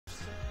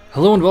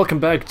Hello and welcome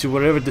back to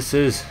whatever this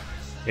is,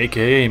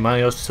 aka my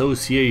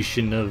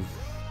association of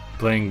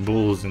playing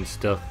bulls and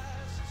stuff.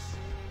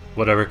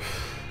 Whatever.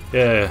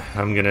 Yeah,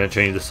 I'm gonna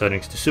change the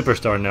settings to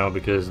Superstar now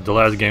because the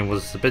last game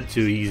was a bit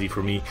too easy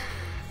for me.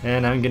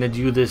 And I'm gonna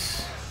do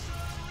this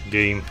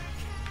game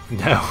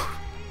now.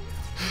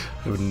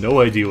 I have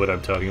no idea what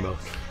I'm talking about.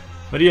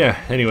 But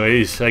yeah,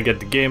 anyways, I got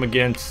the game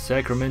against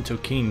Sacramento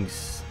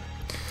Kings.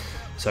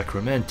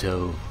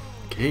 Sacramento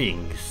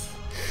Kings.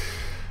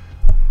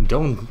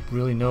 Don't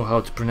really know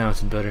how to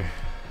pronounce it better.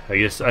 I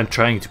guess I'm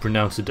trying to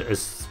pronounce it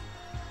as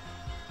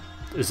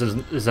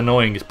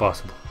annoying as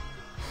possible.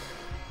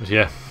 But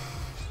yeah,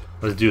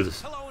 let's do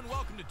this. Hello and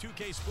welcome to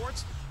 2K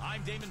Sports.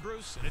 I'm Damon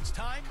Bruce, and it's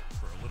time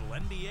for a little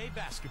NBA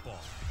basketball.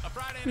 A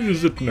Friday night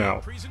Is it NBA now?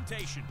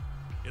 Presentation.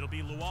 It'll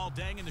be Luol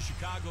Deng and the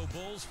Chicago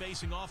Bulls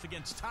facing off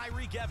against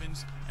Tyreke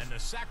Evans and the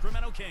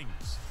Sacramento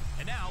Kings.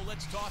 And now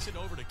let's toss it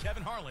over to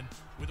Kevin Harlan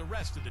with the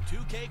rest of the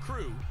 2K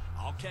crew.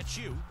 I'll catch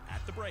you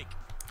at the break.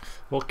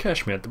 Well,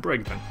 catch me at the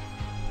break then.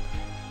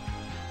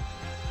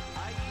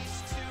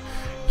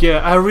 Yeah,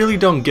 I really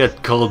don't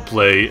get color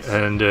play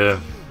and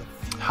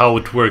how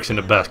it works in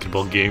a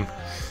basketball game.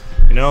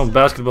 You know,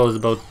 basketball is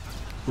about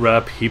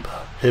rap, hip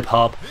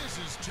hop.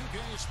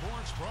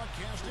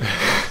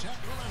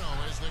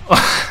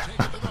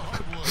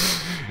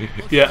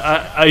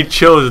 Yeah, I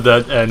chose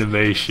that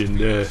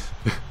animation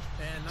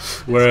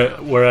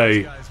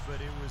where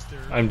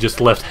I'm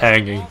just left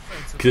hanging,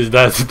 because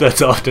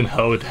that's often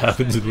how it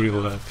happens in real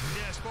life.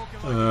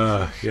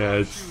 Yeah,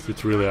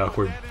 it's really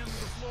awkward.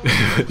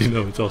 You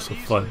know, it's also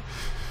fun.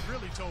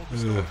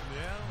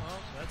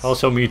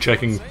 Also me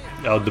checking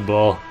out the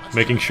ball,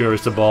 making sure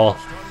it's the ball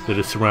that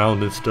is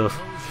around and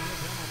stuff.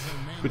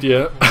 But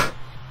yeah.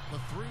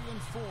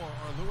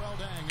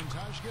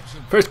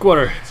 First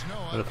quarter.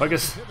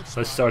 Motherfuckers,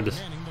 let's start this.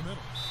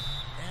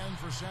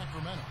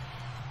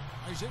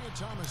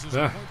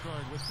 Yeah.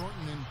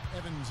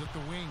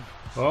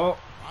 Oh.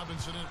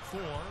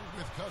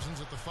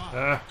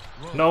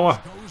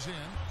 Noah.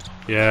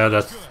 Yeah,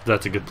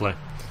 that's a good play.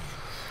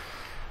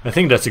 I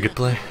think that's a good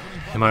play.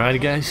 Am I right,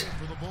 guys?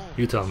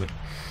 You tell me.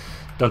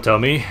 Don't tell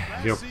me.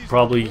 You'll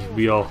probably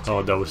be all,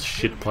 oh, that was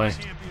shit play.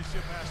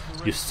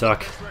 You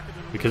suck.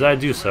 Because I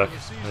do suck.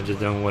 I just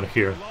don't want to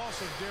hear it.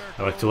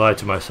 I like to lie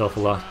to myself a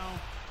lot.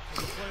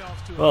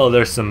 Well,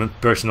 there's some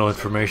personal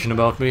information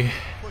about me.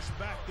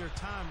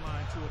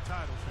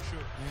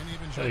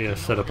 Oh yeah,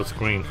 set up a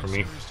screen for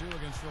me.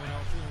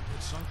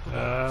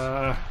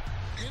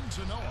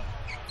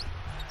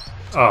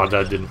 Oh,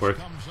 that didn't work.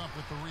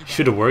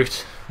 Should have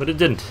worked, but it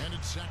didn't.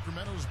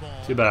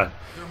 Too bad,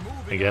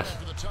 I guess.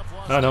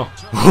 Oh no.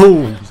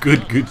 Oh,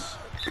 good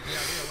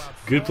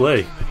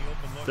play.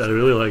 I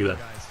really like that.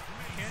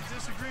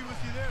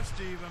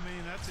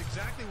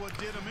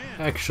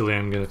 Actually,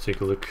 I'm gonna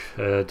take a look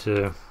at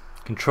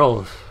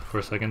controls for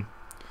a second.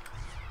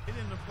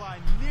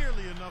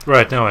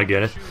 Right, now I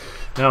get it.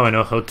 Now I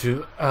know how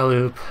to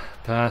alley-oop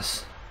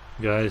pass,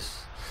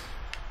 guys.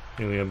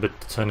 Maybe a bit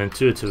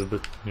unintuitive,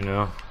 but you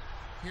know.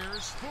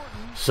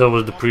 So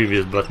was the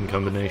previous button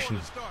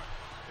combination.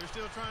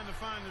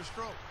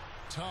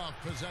 Tough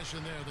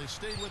possession there. They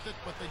stayed with it,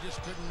 but they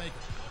just couldn't make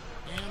it.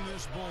 And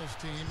this Bulls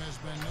team has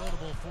been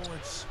notable for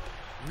its.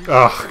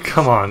 Oh,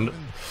 come on.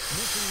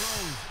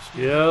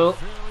 Yeah.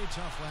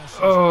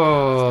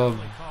 Oh.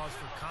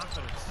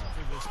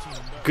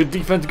 Good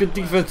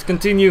defense,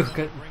 continue.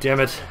 God damn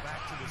it.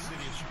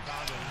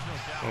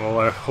 Well,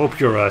 I hope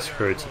your ass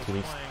hurts at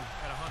least.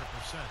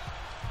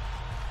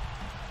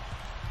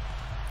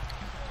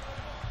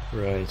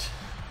 Right.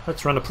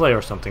 Let's run a play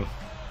or something.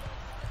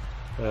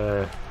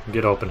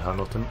 Get open,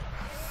 Hamilton.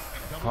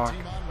 Fuck.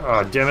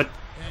 Oh, damn it.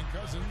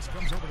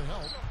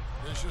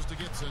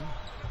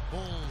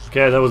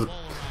 Okay, that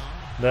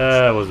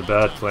was a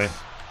bad play.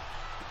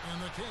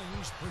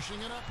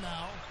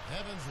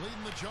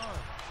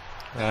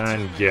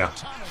 And yeah,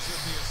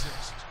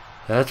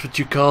 that's what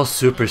you call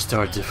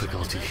superstar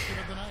difficulty.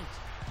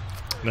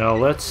 Now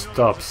let's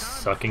stop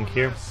sucking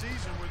here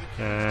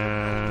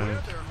and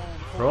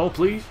roll,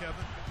 please.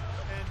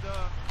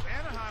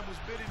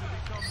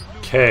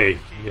 Okay,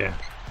 yeah.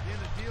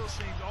 The deal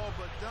seemed all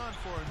but done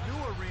for a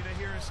new arena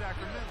here in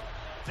Sacramento.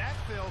 That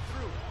fell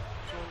through,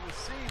 so it would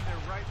seem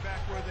they're right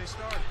back where they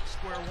started,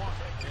 square one.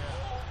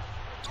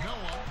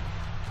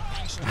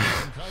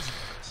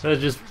 That's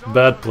just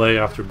bad play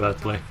after bad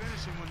play.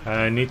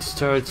 I need to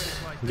start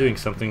doing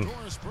something,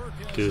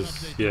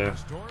 because yeah,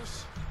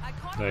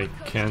 I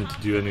can't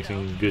do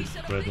anything good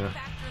right now.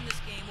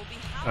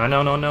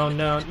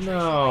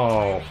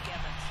 No.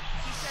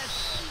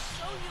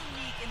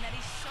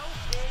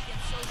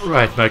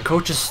 Right, my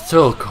coach is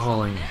still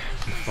calling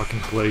the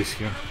fucking plays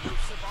here.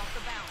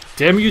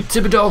 Damn you,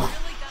 Thibodeau!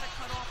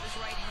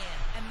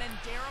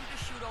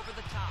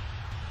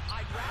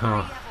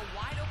 Huh.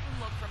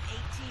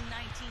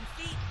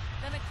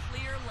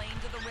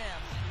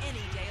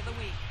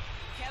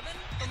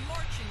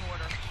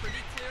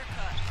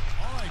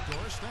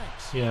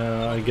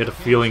 Yeah, I get a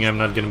feeling I'm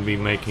not gonna be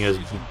making as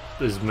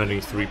many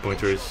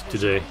three-pointers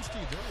today.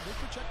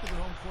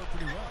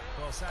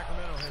 Well,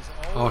 Sacramento has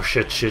Oh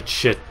shit, shit,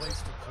 shit. a place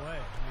to play.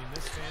 I mean,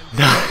 this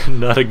fan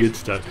Not a good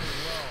start.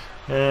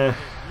 really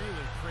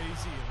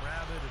crazy and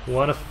rabid and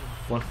One fun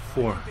of and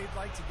 4. they'd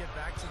like to get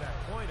back to that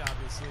point,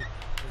 obviously.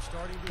 They're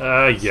starting to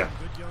Yeah. some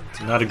good young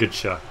talent, Not a good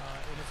shot.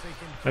 and if they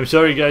can I'm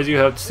sorry guys, you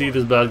have to see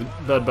this bad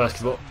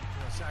basketball.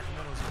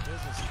 Sacramento's in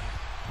business.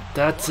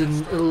 That's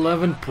an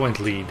 11-point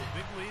lead. Big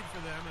lead for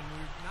them, and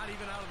we're not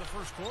even out of the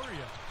first quarter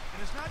yet.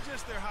 And it's not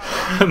just their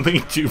high. I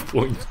made 2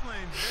 points. They're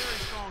playing very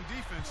strong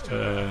defense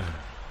too.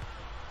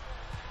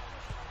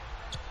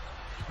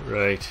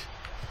 Right.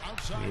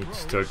 Outside Need to Rose.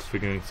 start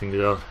figuring things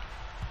out.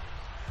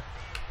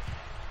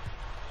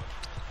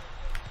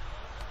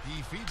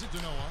 He feeds it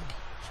to Noah.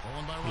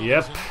 Stolen by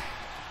Yep. Robinson.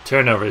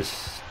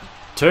 Turnovers.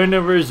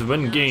 Turnovers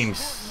win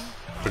games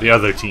for the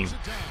other team.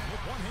 Puts it down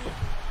with one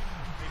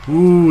hand.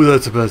 Ooh,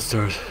 that's a bad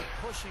start.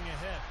 Pushing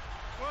ahead.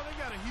 Well,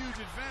 they got a huge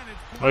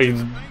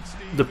advantage.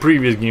 Oh, the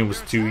previous game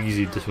was too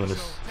easy. This one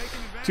is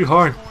too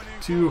hard.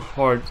 Too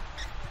hard.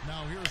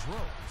 Now here's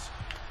Rose.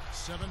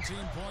 17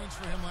 points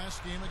for him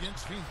last game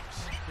against Phoenix.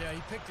 Yeah,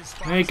 he picked his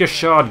spots Make a there,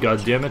 shot,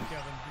 goddammit.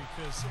 Kevin,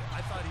 because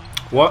I thought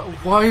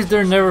he Why is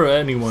there never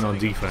anyone on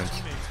defense?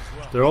 teammates as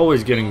well. They're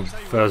always getting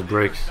fast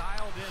breaks.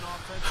 Dialed in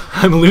offensively,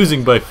 I'm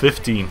losing by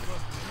 15. really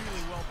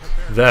well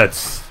prepared.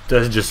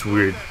 That's just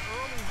weird. Early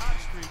hot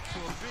streak to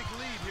a big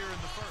lead here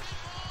in the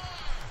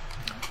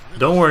first.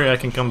 Don't worry, I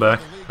can come back.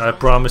 I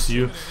promise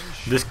you,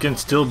 this can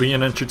still be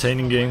an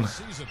entertaining game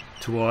Season.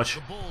 to watch.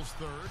 The Bulls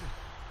third.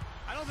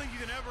 I don't think you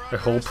can ever I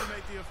hope.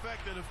 underestimate the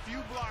effect that a few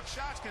block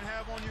shots can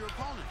have on your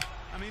opponent.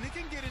 I mean, it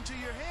can get into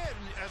your head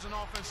as an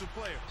offensive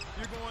player.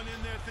 You're going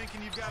in there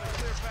thinking you've got a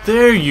clear path.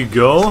 There you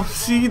go.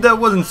 See, that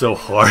wasn't so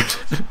hard.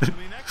 I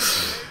mean, that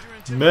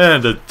could be major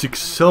Man, that took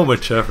so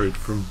much effort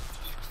from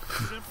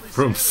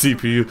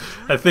CPU.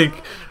 I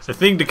think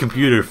the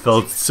computer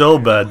felt so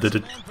bad that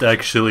it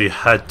actually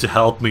had to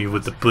help me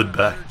with the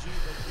putback.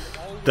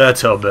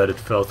 That's how bad it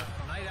felt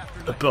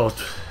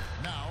about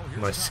Now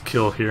here's my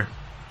skill here.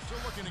 still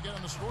looking to get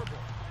on the scoreboard.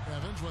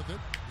 Evans with it.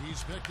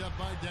 He's picked up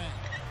by Dang.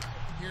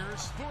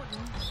 Here's Thornton,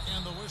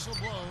 and the whistle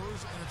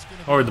blows, and it's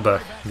going to Or the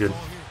back. Good. ball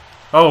here.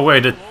 Oh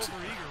wait, it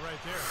overeager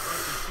right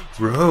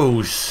there.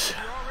 Rose.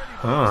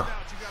 Huh.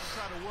 You got to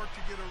try to work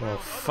to get around. Well,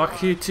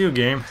 fuck you too,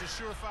 game. It's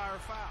a surefire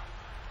foul.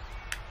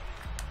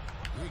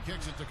 He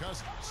kicks it to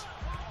Cousins.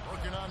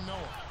 Working on Noah.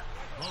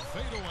 The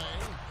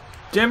fadeaway.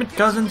 Damn it,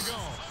 Cousins. Go.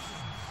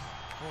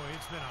 Boy,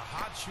 it's been a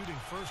hot shooting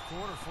first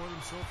quarter for them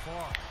so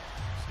far.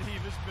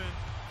 Steve, it's been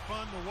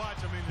fun to watch.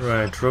 I mean, the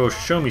Right, shots Rose,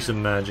 have show me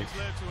some magic.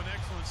 led to an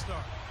excellent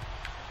start.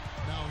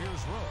 Now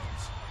here's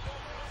Rose.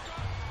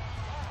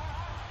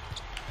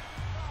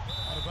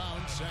 Out of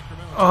bounds,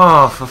 Sacramento.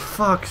 Oh, for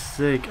fuck's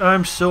sake.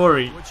 I'm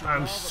sorry.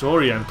 I'm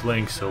sorry I'm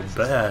playing so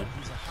bad.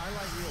 He's a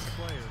highlight reel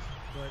player,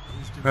 but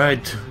he's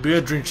Right,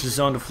 Beardrinch is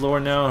on the floor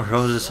now.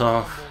 Rose is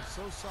off.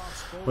 so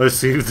soft-spoken Let's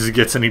see if this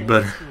gets any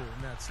better.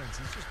 in that sense.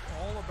 He's just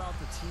all about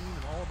the team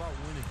and all about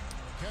winning.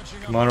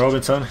 Catching Come up on, with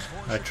Robinson.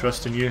 Chicago I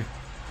trust in you.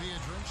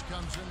 Beardrinch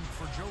comes in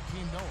for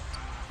Joakim Noah.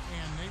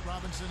 And Nate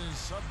Robinson is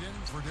subbed in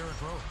for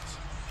Derrick Rose.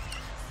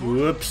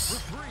 Whoops.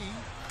 For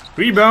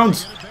three.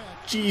 Rebounds. Get it back.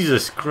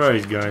 Jesus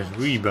Christ, guys.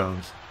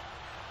 Rebounds.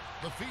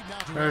 The feed now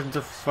to Where's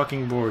the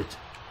fucking board?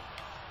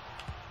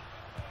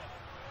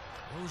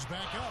 Rose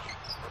back up.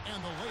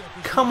 And the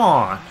layup is Come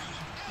on.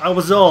 I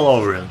was all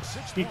over him.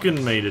 He couldn't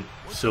have made it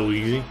so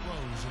easy. Rose.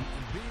 And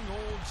being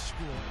old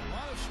school, a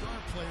lot of star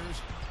players,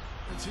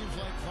 it seems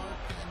like Clark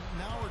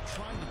now are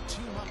trying to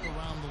team up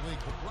around the league.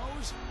 But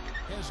Rose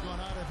has gone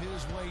out of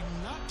his way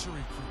not to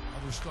recruit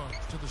other stars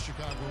to the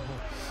Chicago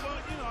Bulls. Well,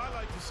 you know, I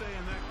like to say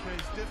in that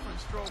case, different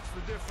strokes for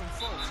different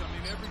folks. I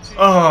mean, every team.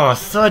 Oh,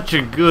 such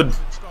a good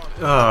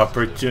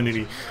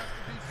opportunity.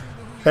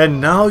 And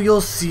now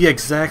you'll see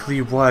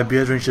exactly why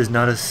Beardrinch is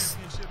not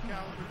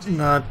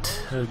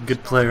a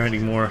good player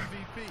anymore.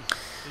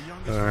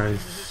 Or,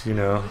 you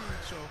know,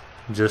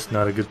 just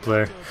not a good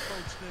player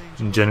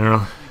in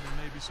general.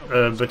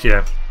 But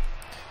yeah,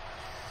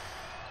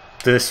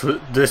 this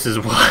is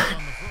why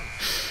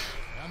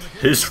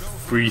his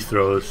free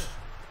throws.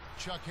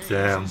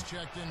 Damn,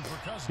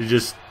 you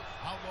just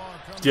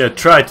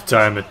try to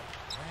time it.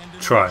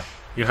 Try.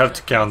 You have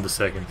to count the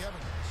seconds.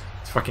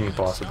 It's fucking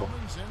impossible.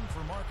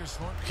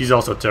 He's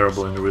also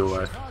terrible in real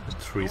life with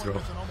free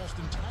throws.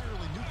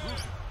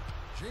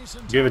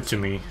 Give it to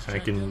me. I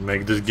can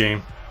make this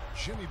game.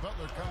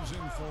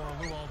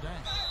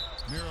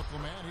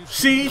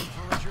 See?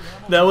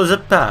 That was a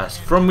pass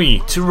from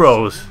me to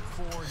Rose.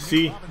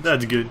 See?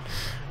 That's good.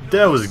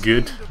 That was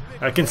good.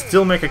 I can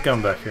still make a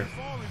comeback here.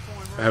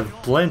 I have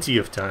plenty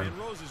of time.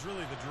 Rose is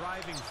really the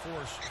driving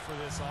force for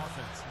this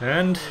offense.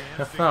 And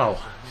a foul.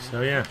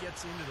 So yeah. He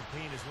gets into the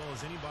paint as well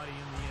as anybody in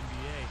the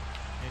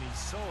NBA, and he's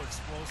so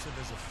explosive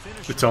as a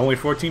finisher. It's only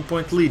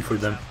 14-point lead for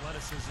them.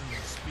 Athleticism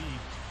and speed.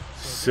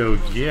 So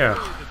yeah.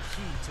 Really the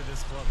key to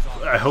this club's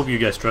offense. I hope you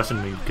guys trust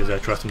in me because I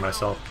trust in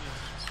myself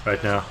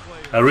right now.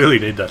 I really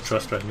need that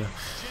trust right now.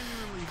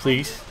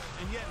 Please.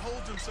 And yet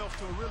holds himself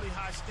to a really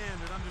high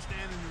standard,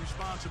 understanding the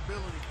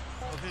responsibility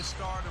of his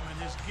stardom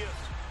and his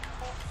gifts.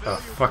 Oh,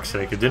 fuck's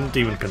sake, it didn't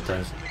even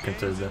contest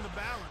that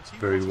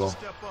very well.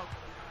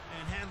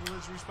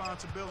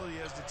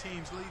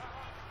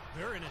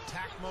 They're in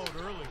attack mode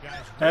early,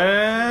 guys.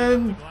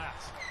 And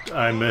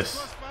I miss.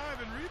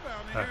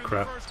 Ah,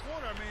 crap. I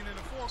mean, in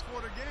a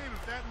four-quarter game,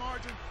 if that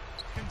margin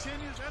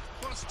continues, that's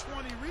plus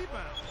 20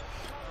 rebounds.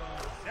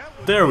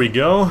 There we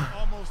go.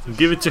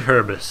 Give it to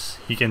Herbis.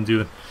 He can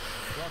do it.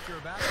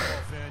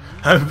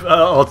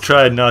 I'll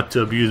try not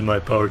to abuse my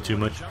power too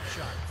much.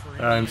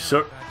 I'm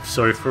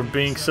sorry for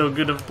being so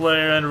good of a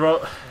player,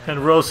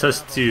 and Rose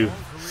has to.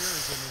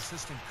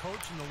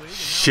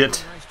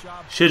 Shit.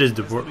 Shit is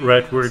the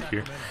right word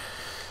here.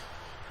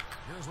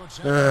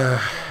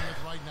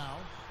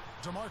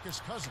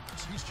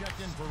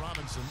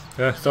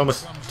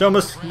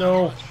 Thomas,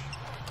 no.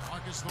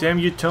 Damn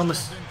you,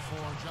 Thomas.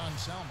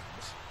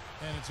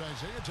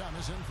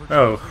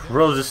 Oh,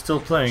 Rose is still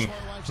playing.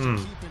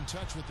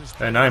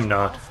 And I'm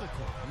not.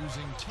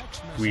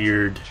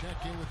 Weird.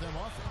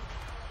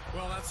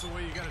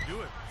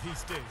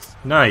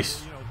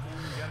 Nice.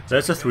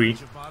 That's a 3.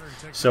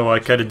 So I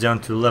cut it down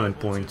to 11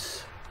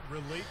 points.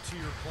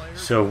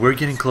 So we're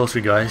getting closer,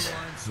 guys.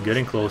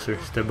 Getting closer,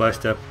 step by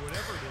step.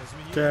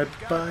 Step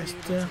by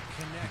step.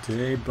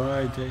 Day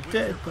by day.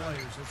 Day by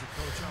day.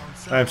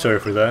 I'm sorry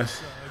for that.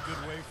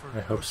 I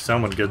hope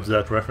someone gets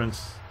that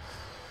reference.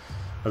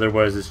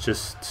 Otherwise, it's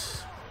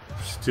just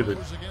stupid.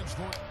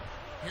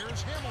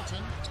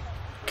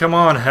 Come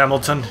on,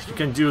 Hamilton. You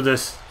can do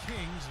this.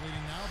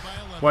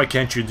 Why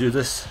can't you do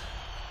this?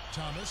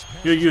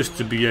 You used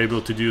to be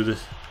able to do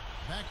this.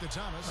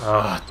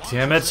 Ah, oh,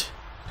 damn it.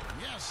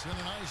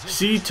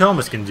 See,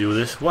 Thomas can do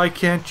this. Why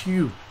can't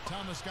you?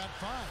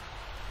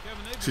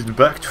 She's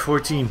back to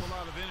 14.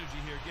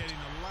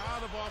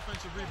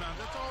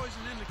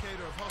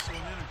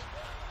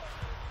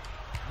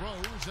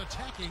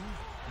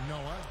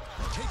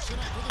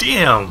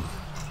 Damn!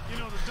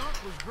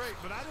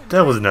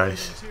 That was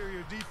nice.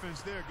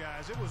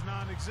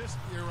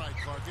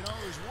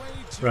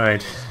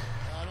 Right.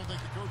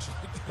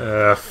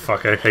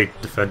 Fuck, I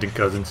hate defending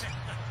Cousins.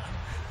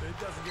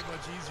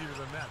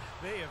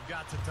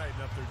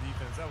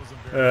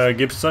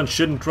 Gibson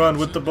shouldn't run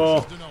with the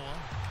ball.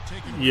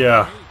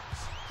 Yeah.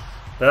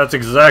 That's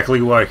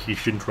exactly why he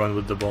shouldn't run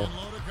with the ball.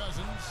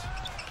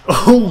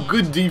 Oh,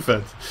 good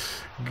defense.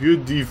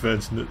 Good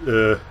defense,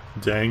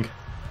 dang.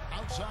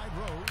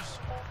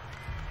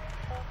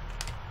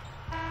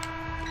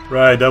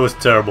 Right, that was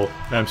terrible.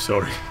 I'm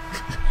sorry.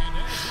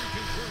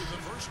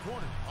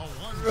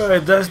 Right,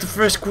 that's the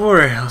first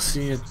quarter. I'll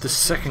see you at the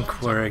second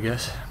quarter, I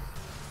guess.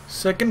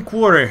 Second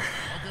quarter.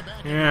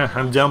 Yeah,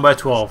 I'm down by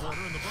 12.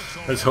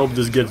 Let's hope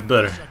this gets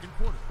better.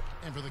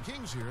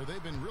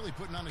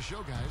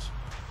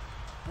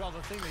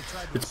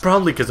 It's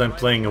probably because I'm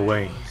playing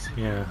away.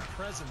 Yeah.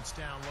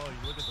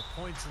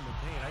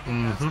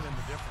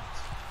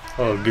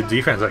 Oh, good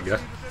defense, I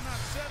guess.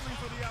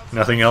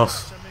 Nothing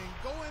else.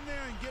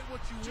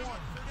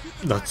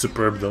 Not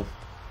superb though.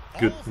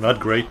 Good, not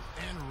great.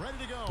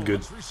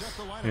 Good.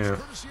 Yeah.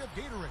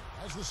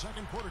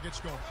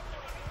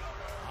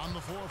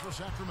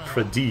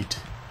 Fredette.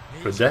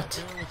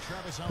 Fredette?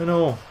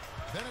 No.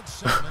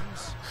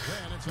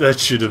 That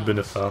should have been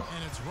a foul.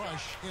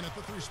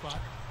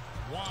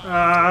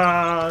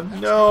 Ah,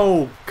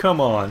 no!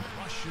 Come on.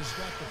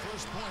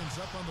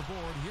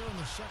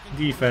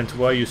 Defense,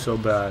 why are you so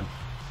bad?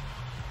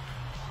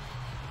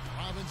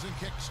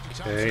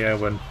 Okay, I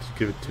went to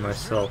give it to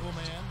myself.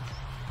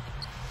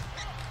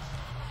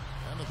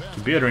 To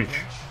Beardrinch.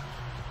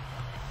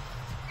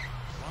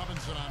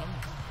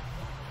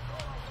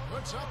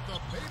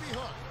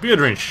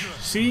 Beardrinch,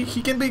 see,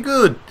 he can be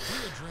good.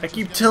 I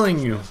keep telling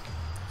you,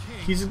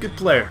 he's a good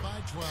player.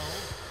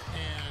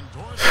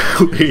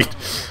 Wait,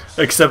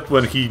 except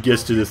when he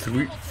gets to the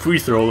free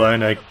throw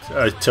line, I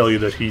tell you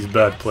that he's a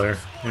bad player.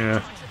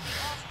 Yeah,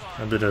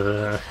 a bit of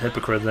a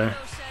hypocrite there.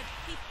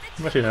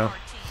 But you know.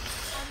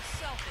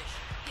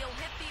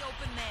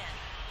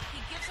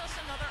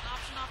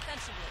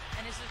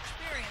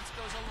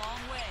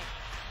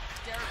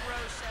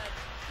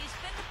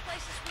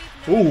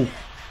 Ooh!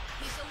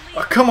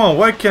 Oh, come on,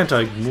 why can't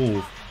I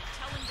move?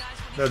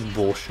 That's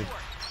bullshit.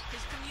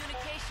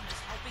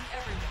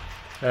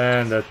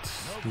 And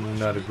that's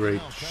not a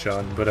great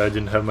shot, but I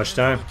didn't have much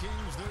time.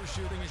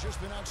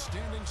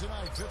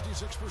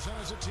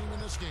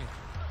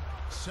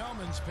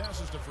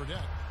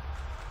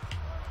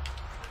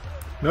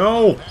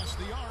 No!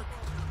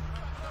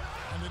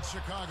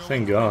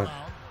 Thank God.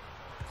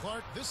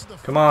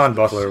 Come on,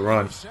 Butler,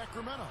 run.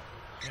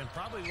 And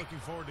probably looking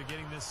forward to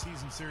getting this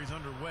season series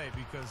underway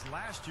because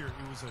last year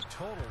it was a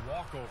total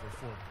walkover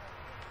for them.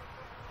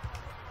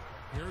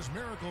 Here's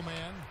Miracle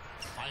Man.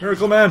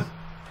 Miracle Man!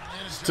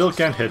 Still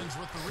can't hit.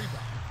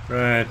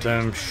 Right,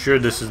 I'm sure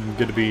this is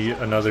going to be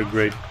another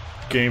great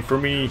game for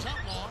me.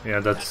 Yeah,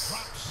 that's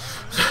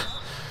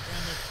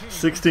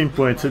 16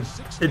 points.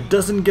 It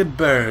doesn't get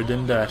better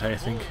than that, I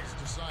think.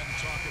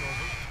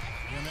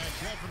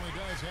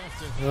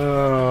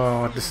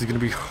 Oh, this is going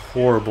to be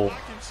horrible.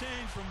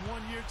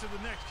 To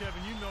the next,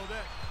 Kevin, you know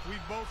that.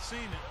 We've both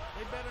seen it.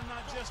 They better to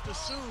not just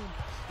assume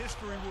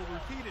history will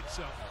repeat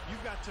itself.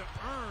 You've got to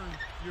earn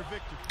your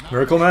victory.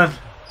 Miracle Man.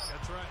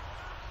 That's right.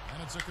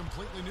 And it's a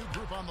completely new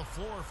group on the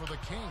floor for the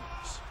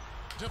Kings.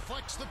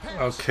 Deflects the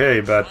pass. Okay,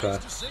 bad Tries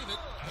pass. to save it.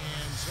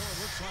 And so it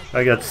looks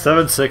like I got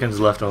 7 seconds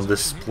left on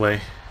this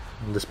play,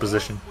 in this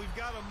position. Well, we've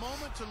got a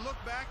moment to look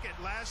back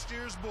at last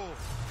year's Bulls.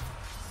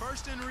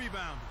 First in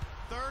rebounding,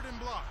 third in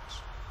blocks,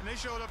 and they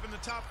showed up in the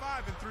top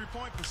 5 in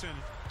three-point percentage.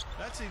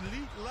 That's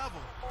elite level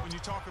when you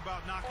talk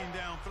about knocking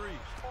down threes.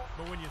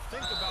 But when you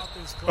think about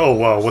this, Oh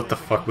wow, what the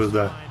fuck was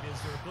that?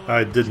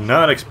 I did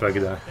not expect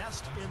that.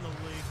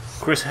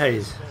 Chris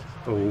Hayes.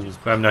 Oh,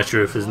 I'm not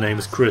sure if his name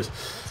is Chris.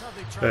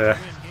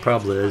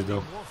 Probably is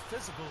though.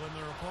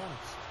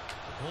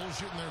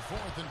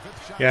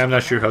 Yeah, I'm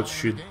not sure how to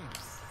shoot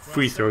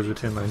free throws with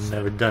him. I've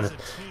never done it.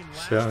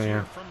 So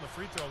yeah.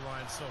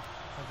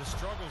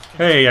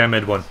 Hey, I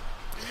made one.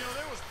 You know,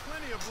 there was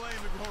plenty of blame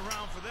to go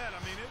around for that. I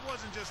mean, it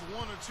wasn't just 1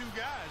 or 2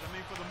 guys. I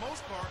mean, for the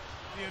most part,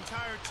 the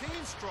entire team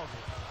struggled.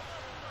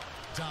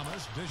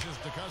 Thomas dishes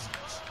to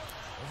Cousins.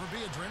 Over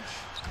Beadrich.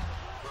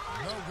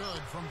 No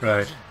good from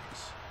Right. Cousins.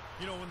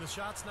 You know, when the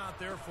shot's not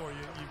there for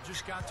you, you've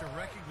just got to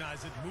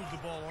recognize it, move the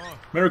ball on.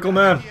 Miracle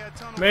Man.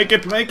 Make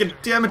it, make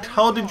it. Damn it,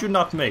 how did you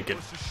not make it?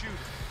 Was to shoot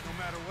it, no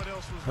matter what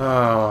else was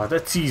Oh,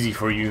 that's easy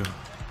for you.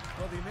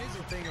 Well, the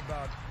amazing thing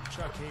about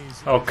Chuck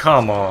Hayes. Oh,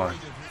 come on.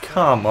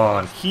 Come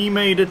on. He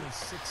made it.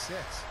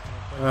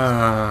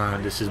 Ah,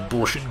 this is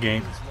bullshit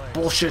game.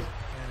 Bullshit.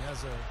 And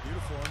has a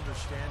beautiful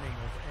understanding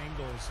of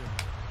angles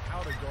and how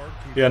to guard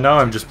people. Yeah, now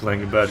I'm just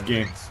playing a bad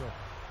game. So,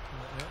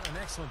 an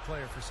excellent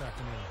player for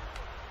Sacramento.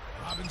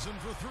 Robinson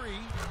for 3.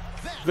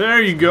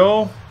 There you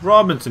go.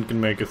 Robinson can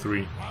make a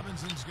 3.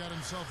 Robinson's got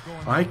himself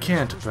going. I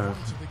can't, First man.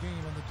 points of the game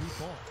on the deep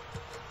ball.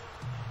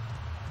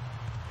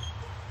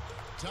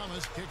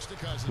 Thomas kicks to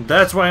Cousins.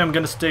 That's why I'm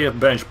gonna stay a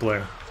bench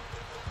player.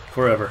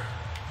 Forever.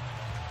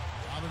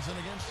 Robinson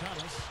against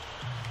Thomas.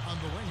 On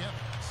the wing,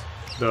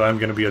 Evans. Though I'm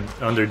gonna be an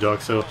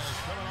underdog, so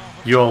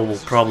you all will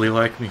probably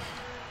like me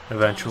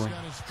eventually.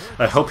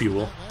 I hope you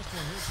will. Last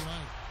one here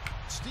tonight.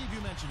 Steve,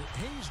 you mentioned it.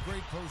 Hayes,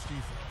 great post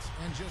defense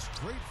and just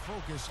great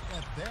focus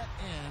at that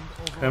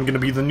end. Over I'm gonna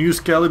be the new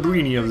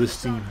Scalabrini of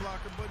this team.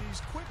 But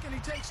he's quick and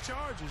he takes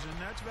charges, and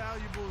that's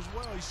valuable as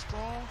well. He's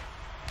strong.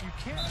 You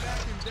can't back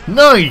him down.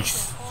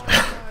 Nice! With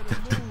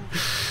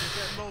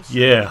that low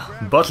Yeah,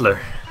 grab. Butler.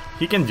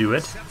 He can do it.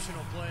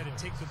 Exceptional play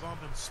to take the bump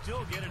and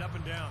still get it up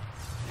and down.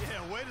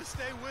 Yeah, way to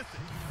stay with it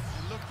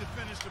and look to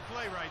finish the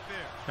play right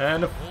there.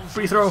 And a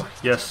free throw.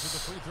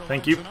 Yes.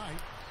 Thank you.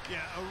 Yeah,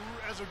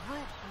 as a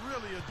group,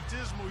 really a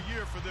dismal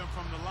year for them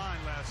from the line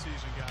last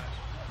season, guys.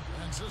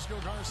 Francisco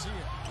Garcia.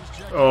 He's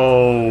checking.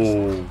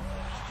 Oh,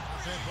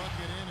 Got that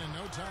bucket in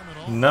no time at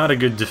all. not a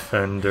good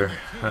defender.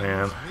 I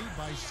am. Lead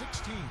by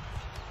 16.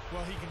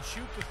 Well, he can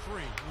shoot the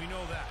 3. We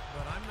know that.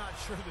 But I'm not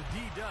sure the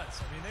D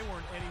does. I mean, they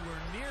weren't anywhere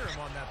near him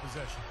on that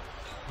possession.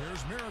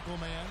 Here's Miracle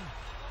Man.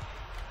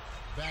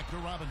 Back to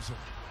Robinson.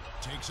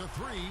 Takes a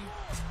 3.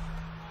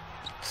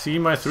 See,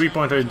 my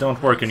three-pointers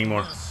don't work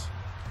anymore.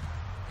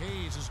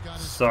 Hayes has got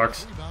his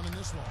Sucks. rebound in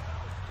this one.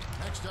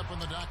 Next up on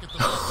the docket, the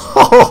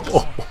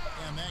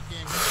and that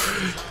game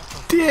is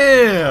off the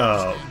Damn!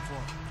 stand for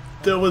him.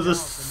 That was a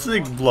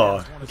sick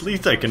block. At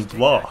least I can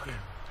block.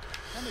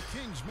 And the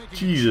Kings making a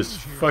Jesus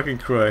change here. fucking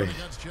Christ.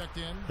 That's checked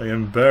in. I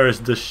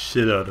embarrassed the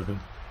shit out of him.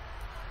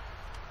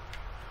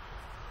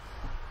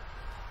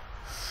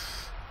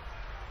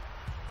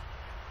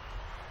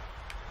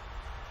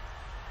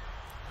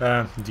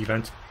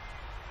 Defense.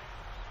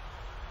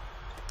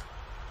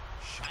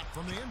 Shot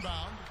from the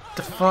inbound.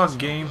 The fuck,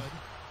 game?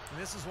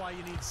 And this is why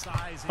you need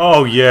size.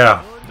 Oh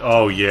yeah.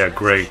 Oh yeah,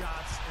 great.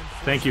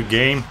 Thank you,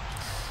 game.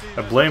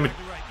 I blame it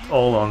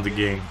all on the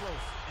game.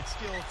 It's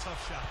still a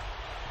tough shot.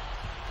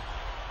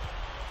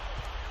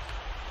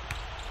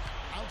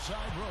 Outside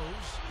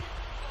Rose.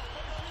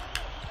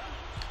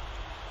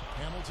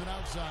 Hamilton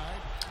outside.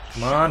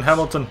 Come on,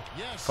 Hamilton.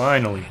 Yes.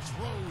 Finally. It's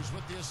Rose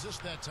with the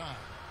assist that time.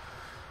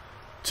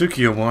 Took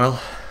you a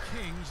while.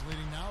 Kings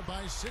leading now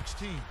by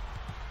 16.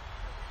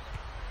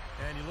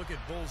 And you look at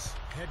Bulls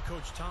head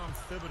coach Tom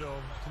Thibodeau,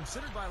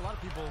 considered by a lot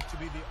of people to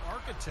be the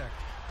architect.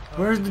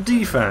 Where's the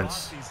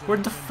defense? Where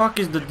the fuck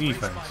is the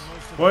defense?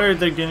 Why are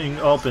they getting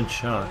open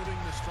shot?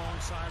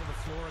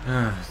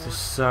 Ah, this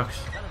sucks.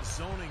 Kind of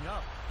zoning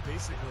up,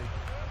 basically.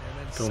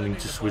 And then Don't need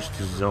to switch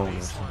to zone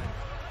or something.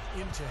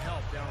 Into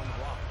help down on the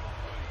block.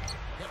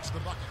 Gets the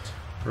bucket.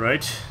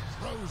 Right?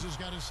 Rose has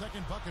got his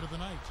second bucket of the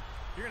night.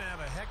 You're going to have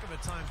a heck of a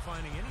time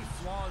finding any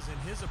flaws in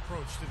his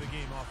approach to the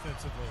game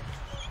offensively.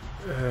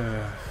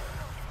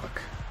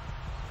 Fuck.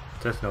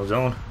 That's no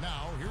zone.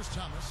 Now here's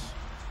Thomas.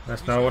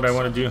 That's not what I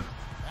want to do.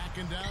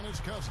 Backing down his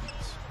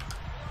Cousins.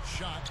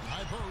 Shot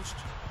high post.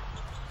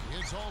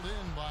 It's hauled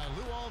in by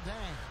Luol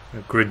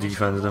Deng. Great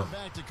defense though.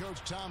 Back to Coach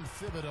Tom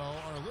Thibodeau.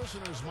 Our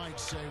listeners might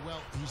say, well,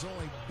 he's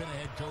only been a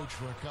head coach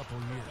for a couple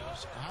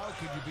years. How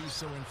could you be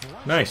so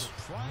influential? Nice.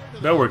 Prior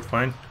to That worked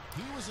fine.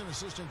 He was an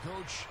assistant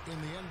coach in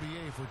the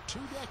NBA for 2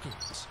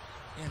 decades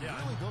and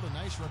really built a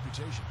nice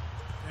reputation.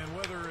 And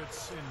whether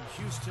it's in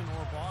Houston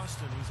or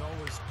Boston, he's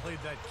always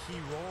played that key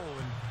role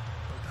in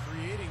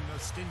creating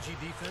those stingy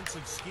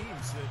defensive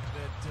schemes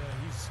that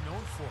he's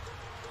known for.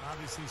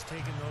 Obviously, he's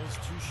taken those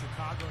to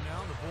Chicago now.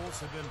 The Bulls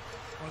have been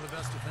one of the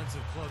best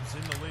defensive clubs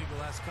in the league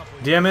the last couple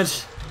of years. Damn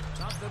it.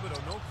 Tom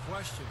Thibodeau, no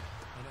question,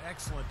 an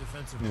excellent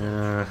defensive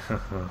coach.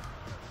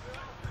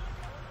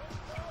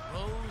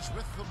 Rose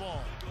with the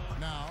ball.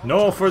 Now,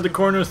 No for the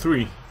corner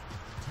three.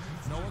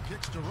 Noah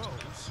kicks to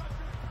Rose.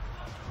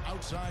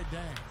 Outside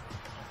Dang.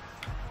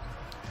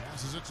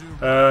 Passes it to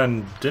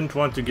And didn't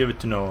want to give it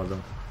to Noah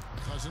though.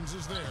 Cousins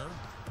is there.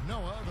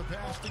 Noah, the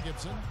pass to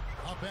Gibson.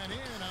 Up and in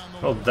on the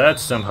Well, that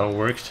somehow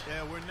worked.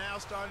 Yeah, we're now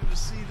starting to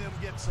see them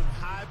get some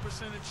high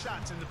percentage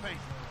shots in the paint.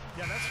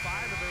 Yeah, that's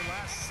 5 of their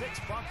last 6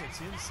 buckets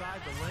inside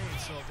the lane,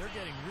 so they're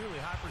getting really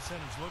high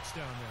percentage looks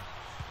down there.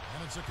 And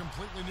it's a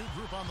completely new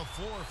group on the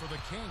floor for the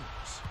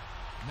Kings.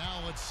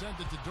 Now let's send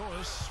it to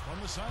Doris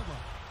from the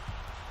sideline.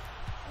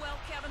 Well,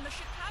 Kevin, the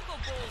Chicago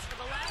Bulls for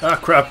the last Ah,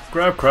 crap.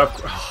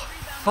 Oh,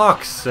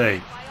 fuck's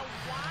sake.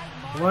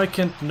 Why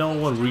can't no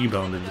one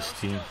rebound in this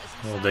team?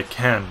 Well, they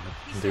can,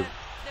 but they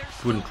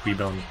wouldn't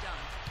rebound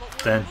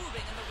then.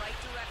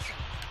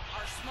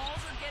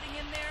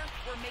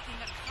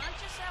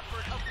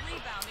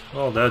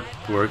 Well, that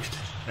worked,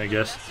 I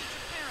guess.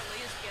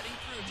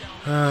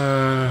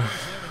 How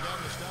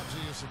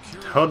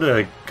do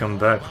I come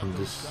back from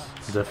this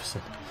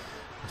deficit?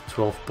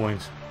 12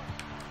 points.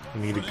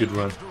 We need a good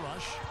run.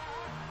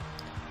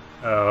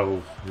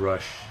 Oh,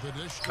 Rush.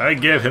 I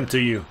gave him to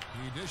you.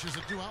 He dishes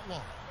it to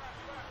Outlaw.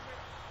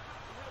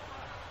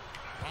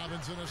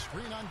 Robinson a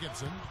screen on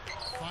Gibson.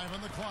 5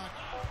 on the clock.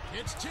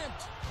 It's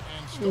tipped.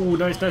 Ooh,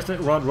 nice.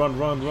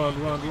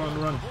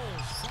 Run.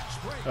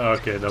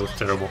 Okay, that was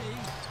terrible.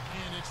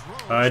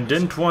 I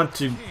didn't want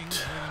to...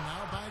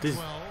 This...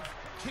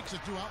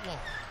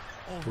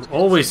 We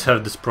always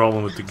have this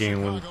problem with the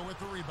game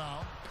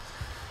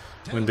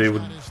when they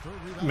would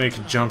make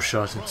a jump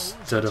shot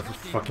instead of a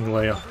fucking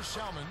layup.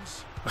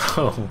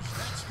 Oh,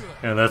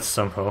 and that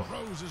somehow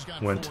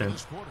went in.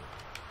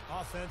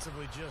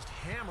 Offensively, just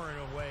hammering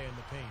away in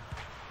the paint.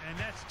 And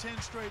that's 10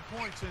 straight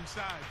points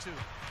inside, too.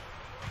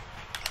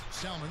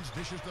 Salmons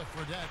dishes to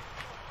Fredette.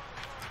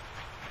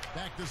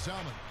 Back to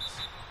Salmons.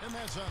 And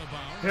that's out of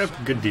bounds.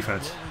 Yep, good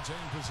defense. Boy,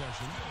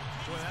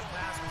 that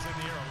pass was in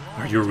the air a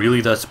long Are you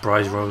really that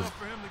surprised, Rose?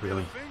 For him to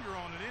Really? get a finger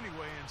on it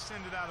anyway and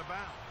send it out of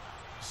bounds.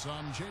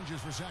 Some changes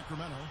for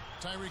Sacramento.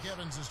 Tyreek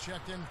Evans is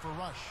checked in for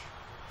Rush.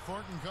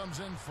 Thornton comes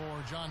in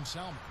for John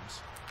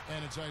Salmons.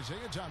 And it's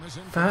Isaiah Thomas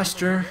in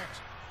Faster.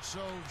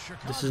 So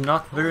This is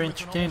not very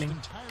entertaining.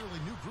 Entirely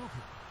new group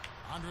here.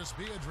 Andres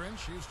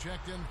Biedrins, he's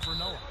checked in for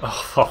Noah.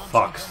 Oh, for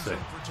fuck's Thompson sake.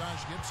 comes in for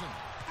Josh Gibson.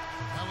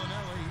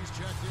 Bellinelli, he's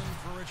checked in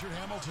for Richard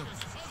Hamilton.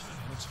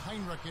 And it's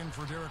Heinrich in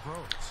for Derrick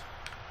Rose.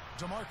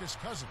 DeMarcus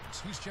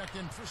Cousins, he's checked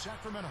in for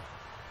Sacramento.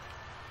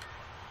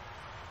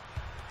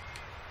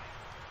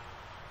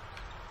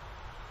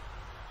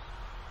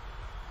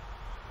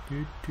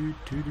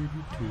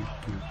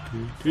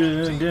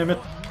 Damn it.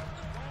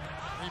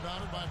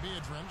 Rebounded by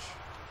Biedrins.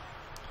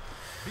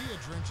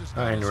 Biedrins is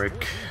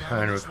Heinrich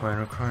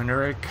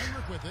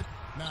with it.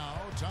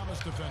 Now Thomas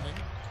defending.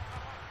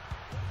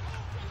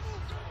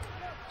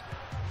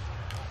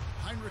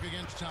 Heinrich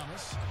against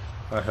Thomas.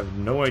 I have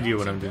no idea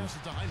what I'm doing.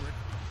 Passes to Heinrich.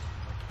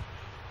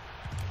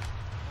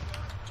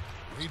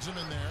 Leads him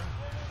in there.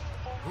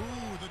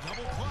 Ooh, the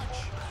double clutch.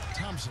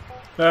 Thompson.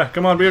 Ah,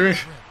 come on,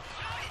 Beardridge.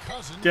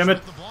 Cousins Damn it.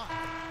 with the block.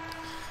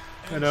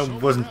 And that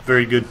wasn't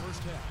very good.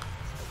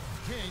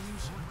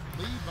 Kings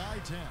lead by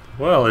 10.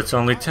 Well, it's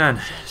only 10,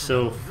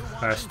 so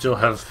I still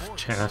have a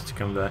chance to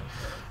come back.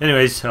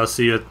 Anyways, I'll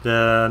see you at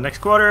the next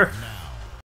quarter.